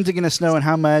 it's like, when's it going to snow and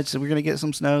how much? So we're going to get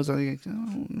some snow. So like,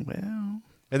 oh, well.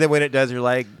 And then when it does, you're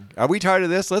like, "Are we tired of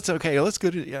this? Let's go to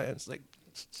It's like,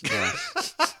 yeah.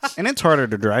 And it's harder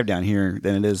to drive down here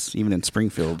than it is even in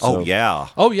Springfield. So.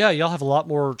 Oh yeah. Y'all have a lot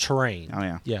more terrain. Oh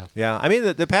yeah. Yeah. I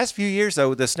mean, the past few years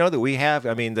though, the snow that we have,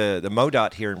 I mean, the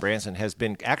MoDOT here in Branson has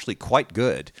been actually quite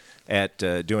good at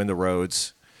doing the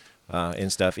roads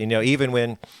and stuff. Even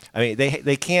when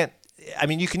they can't. I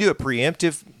mean, you can do a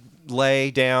preemptive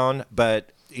lay down,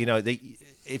 but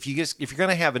if you're going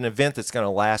to have an event that's going to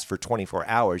last for 24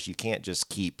 hours, you can't just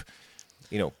keep,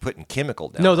 putting chemical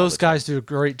down. No, those guys do a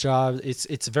great job.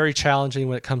 It's very challenging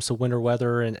when it comes to winter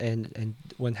weather and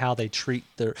when how they treat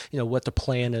their, what the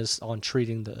plan is on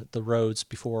treating the roads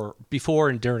before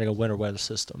and during a winter weather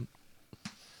system.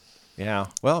 Yeah.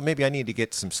 Well, maybe I need to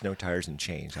get some snow tires and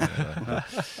change. I don't know.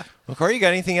 Well, Corey, you got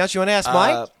anything else you want to ask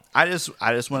Mike? I just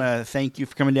want to thank you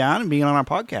for coming down and being on our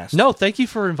podcast. No, thank you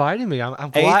for inviting me. I'm A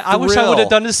glad. I wish I would thrill. have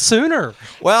done this sooner.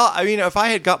 Well, I mean, if I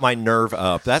had got my nerve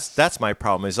up, that's my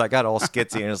problem. Is I got all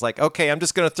skitsy and it's like, okay, I'm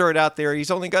just going to throw it out there.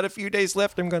 He's only got a few days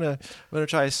left. I'm gonna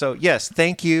try. So yes,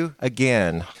 thank you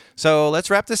again. So let's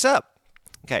wrap this up.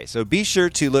 Okay, so be sure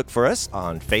to look for us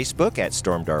on Facebook at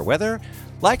Stormdar Weather.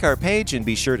 Like our page and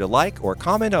be sure to like or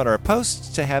comment on our posts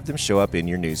to have them show up in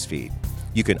your newsfeed.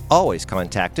 You can always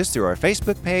contact us through our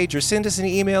Facebook page or send us an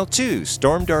email to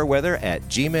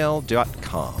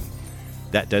stormdarweather@gmail.com.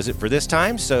 That does it for this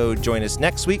time, so join us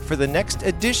next week for the next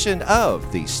edition of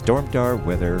the Stormdar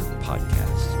Weather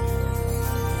Podcast.